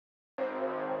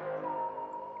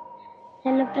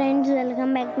Hello friends,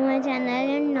 welcome back to my channel,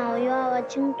 and now you are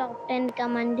watching top 10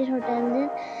 recommended hotels in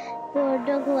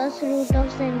Portuguese route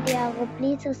of Santiago.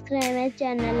 Please subscribe my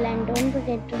channel and don't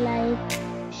forget to like,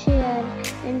 share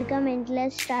and comment.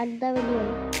 Let's start the video.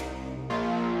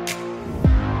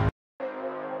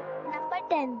 Number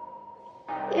 10.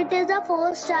 It is a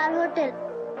 4-star hotel.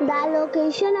 The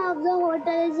location of the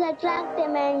hotel is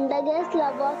attractive and the guests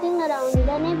love walking around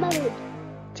the neighborhood.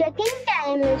 Check-in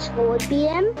time is 4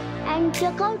 p.m. and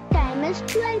check-out time is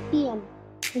 12 p.m.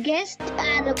 Guests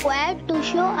are required to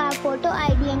show a photo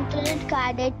ID and credit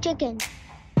card at check-in.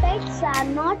 Pets are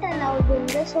not allowed in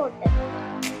this hotel.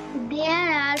 There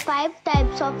are 5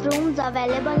 types of rooms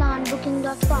available on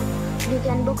booking.com. You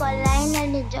can book online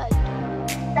and enjoy it.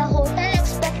 The hotel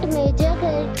expects major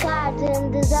credit cards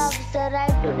and reserves the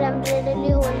right to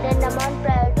temporarily hold an amount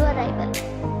prior to arrival.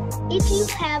 If you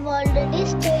have already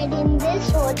stayed in this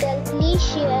hotel, please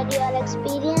share your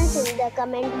experience in the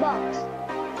comment box.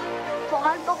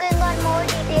 For booking or more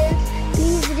details,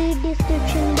 please read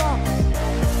description box.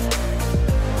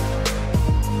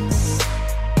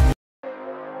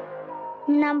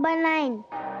 Number 9.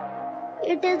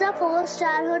 It is a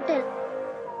 4-star hotel.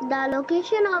 The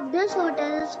location of this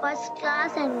hotel is first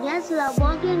class and guests love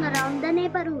walking around the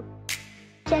neighborhood.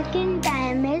 Check-in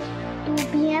time is 2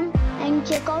 p.m. and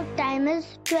check-out time is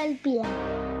 12 p.m.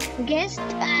 Guests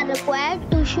are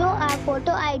required to show a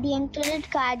photo ID and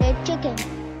credit card at check-in.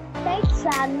 Pets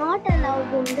are not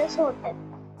allowed in this hotel.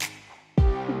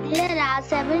 There are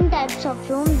 7 types of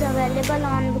rooms available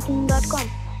on booking.com.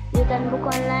 You can book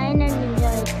online and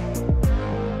enjoy it.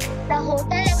 The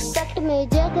hotel expects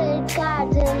major credit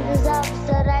cards and reserves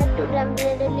the right to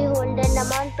temporarily hold an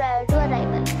amount prior to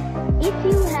arrival. If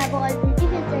you have already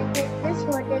visited this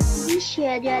hotel, please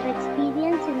share your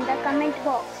experience in the comment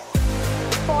box.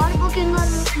 For booking or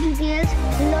more details,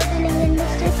 below the link in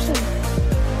description.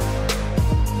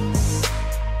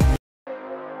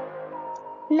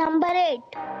 Number 8.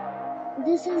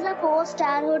 This is a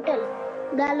 4-star hotel.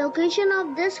 The location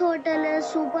of this hotel is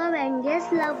superb and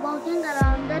guests love walking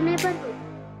around the neighborhood.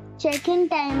 Check-in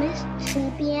time is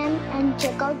 3 p.m. and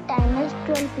check-out time is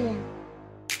 12 p.m.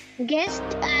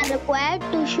 Guests are required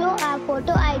to show a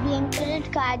photo ID and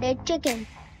credit card at check-in.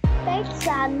 Pets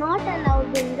are not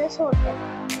allowed in this hotel.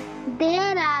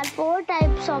 There are 4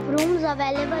 types of rooms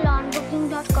available on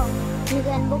booking.com. You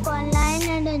can book online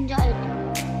and enjoy it.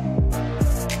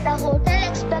 The hotel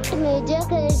expects major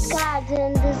credit cards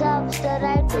and reserves the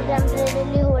right to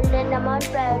temporarily hold an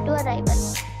amount prior to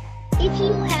arrival. If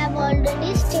you have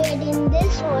already stayed in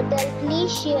this hotel,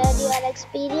 please share your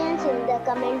experience in the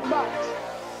comment box.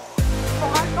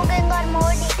 For booking or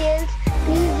more details,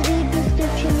 please read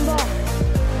description box.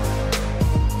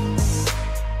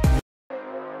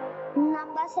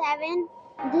 Number 7.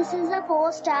 This is a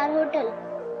 4-star hotel.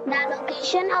 The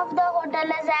location of the hotel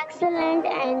is excellent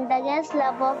and the guests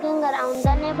love walking around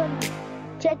the neighborhood.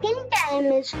 Check-in time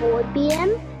is 4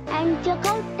 p.m. and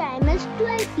check-out time is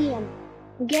 12 p.m.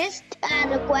 Guests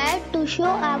are required to show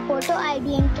a photo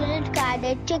ID and credit card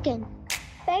at check-in.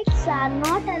 Pets are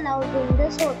not allowed in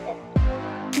this hotel.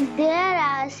 There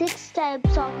are 6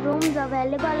 types of rooms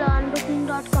available on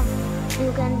booking.com.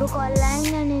 You can book online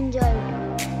and enjoy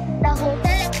it. The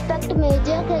hotel expects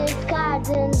major credit cards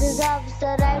and reserves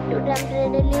the right to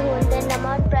temporarily hold an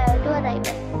amount prior to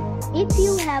arrival. If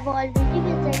you have already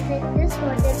visited this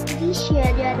hotel, please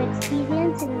share your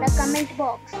experience in the comment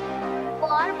box.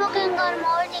 For booking or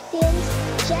more details,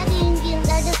 check link in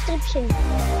the description.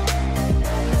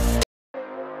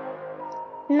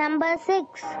 Number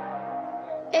 6.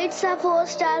 It's a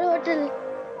 4-star hotel.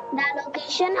 The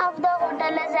location of the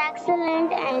hotel is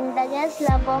excellent and the guests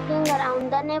love walking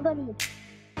around the neighborhood.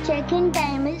 Check-in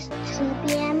time is 3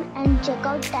 p.m. and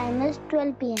check-out time is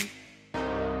 12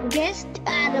 p.m. Guests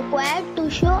are required to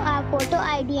show a photo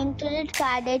ID and credit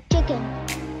card at check-in.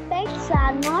 Pets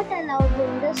are not allowed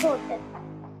in this hotel.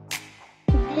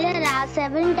 There are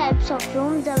 7 types of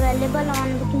rooms available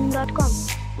on booking.com.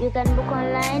 You can book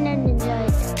online and enjoy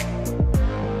it.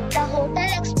 The hotel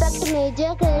expects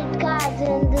major credit cards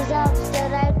and reserves the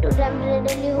right to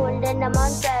temporarily hold an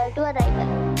amount prior to arrival.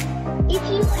 If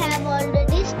you have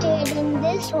already stayed in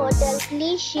this hotel,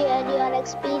 please share your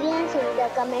experience in the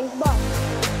comment box.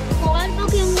 For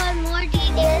booking or more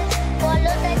details,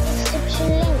 follow the description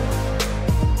link.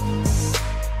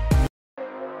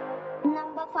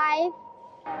 Number 5.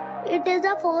 It is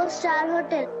a 4-star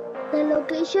hotel. The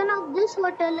location of this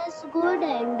hotel is good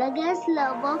and the guests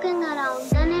love walking around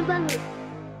the neighborhood.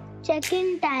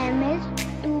 Check-in time is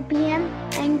 2 p.m.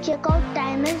 and check-out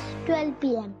time is 12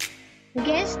 p.m.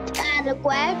 Guests are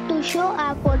required to show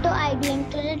a photo ID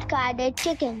and credit card at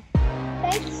check-in.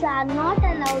 Pets are not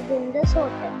allowed in this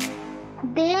hotel.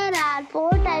 There are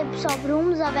 4 types of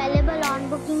rooms available on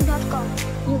booking.com.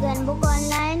 You can book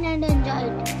online and enjoy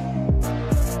it.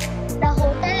 The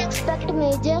hotel expects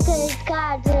major credit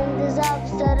cards and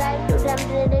reserves the right to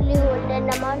temporarily hold an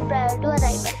amount prior to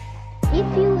arrival.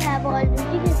 If you have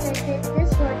already visited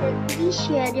this hotel, please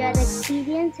share your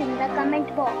experience in the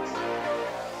comment box.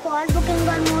 For booking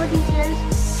or more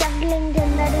details, check the link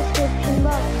in the description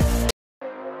box.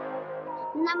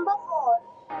 Number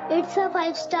 4. It's a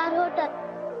 5-star hotel.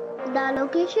 The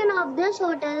location of this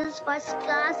hotel is first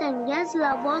class and guests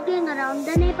love walking around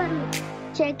the neighborhood.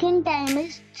 Check-in time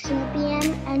is 3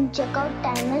 p.m. and check-out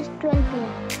time is 12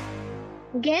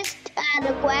 p.m. Guests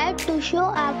are required to show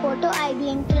a photo ID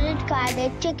and credit card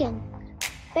at check-in.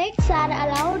 Pets are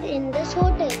allowed in this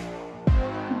hotel.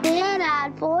 There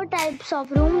are 4 types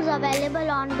of rooms available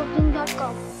on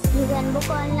booking.com. You can book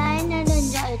online and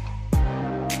enjoy it.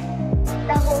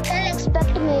 The hotel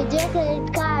expects major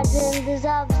credit cards and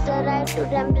reserves the right to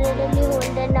temporarily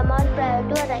hold an amount prior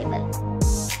to arrival.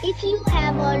 If you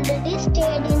have already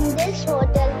stayed in this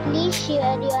hotel, please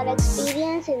share your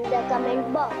experience in the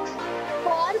comment box.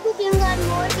 For booking or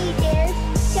more details,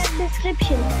 check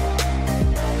description.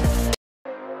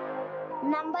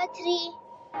 Number 3.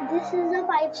 This is a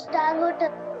 5-star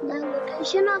hotel. The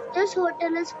location of this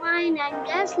hotel is fine and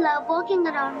guests love walking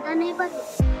around the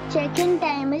neighborhood. Check-in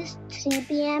time is 3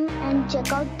 p.m. and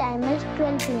check-out time is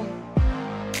 12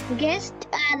 p.m. Guests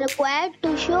are required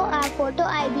to show a photo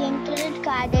ID and credit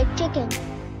card at check-in.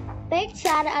 Pets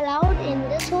are allowed in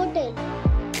this hotel.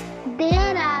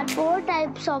 There are 4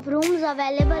 types of rooms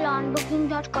available on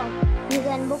booking.com. You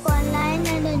can book online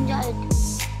and enjoy it.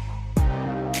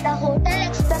 The hotel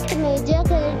expects major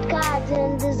credit cards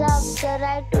and reserves the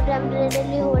right to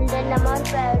temporarily hold an amount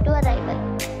prior to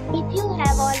arrival. If you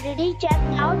have already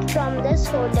checked out from this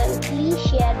hotel, please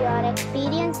share your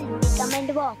experience in the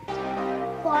comment box.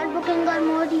 For booking or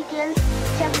more details,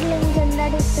 check the link in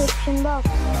the description box.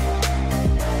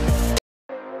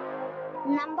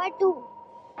 Number 2.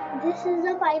 This is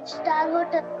a 5-star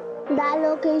hotel. The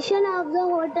location of the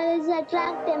hotel is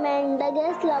attractive and the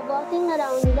guests love walking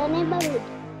around the neighborhood.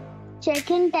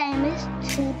 Check-in time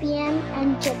is 3 p.m.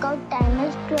 and check-out time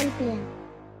is 12 p.m.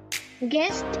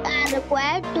 Guests are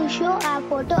required to show a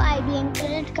photo ID and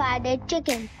credit card at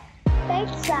check-in.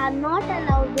 Pets are not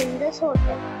allowed in this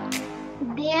hotel.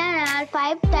 There are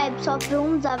 5 types of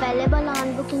rooms available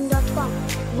on booking.com.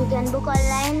 You can book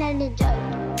online and enjoy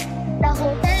it. The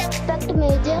hotel expects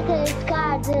major credit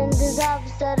cards and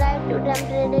reserves the right to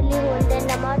temporarily hold an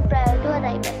amount prior to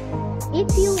arrival.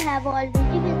 If you have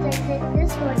already visited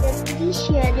this hotel, please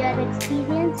share your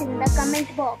experience in the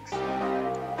comment box.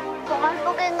 For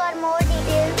booking or more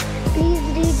details, please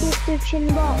read description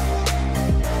box.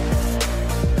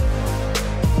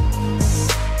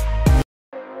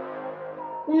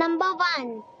 Number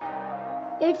 1.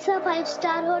 It's a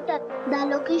 5-star hotel. The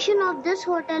location of this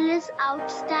hotel is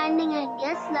outstanding and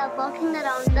guests love walking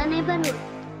around the neighborhood.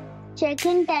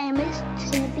 Check-in time is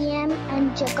 3 p.m.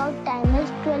 and check-out time is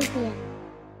 12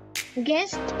 p.m.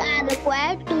 Guests are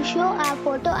required to show a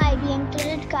photo ID and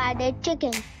credit card at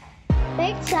check-in.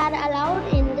 Pets are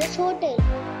allowed in this hotel.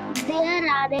 There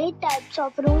are 8 types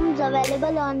of rooms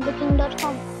available on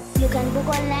booking.com. You can book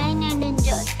online and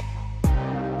enjoy it.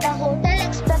 The hotel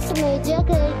expects major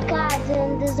credit cards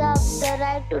and reserves the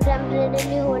right to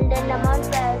temporarily hold an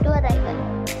amount prior to arrival.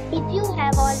 If you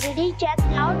have already checked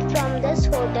out from this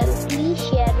hotel, please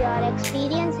share your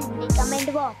experience in the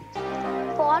comment box.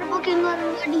 For booking or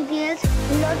more details,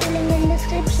 below the link in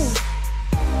description.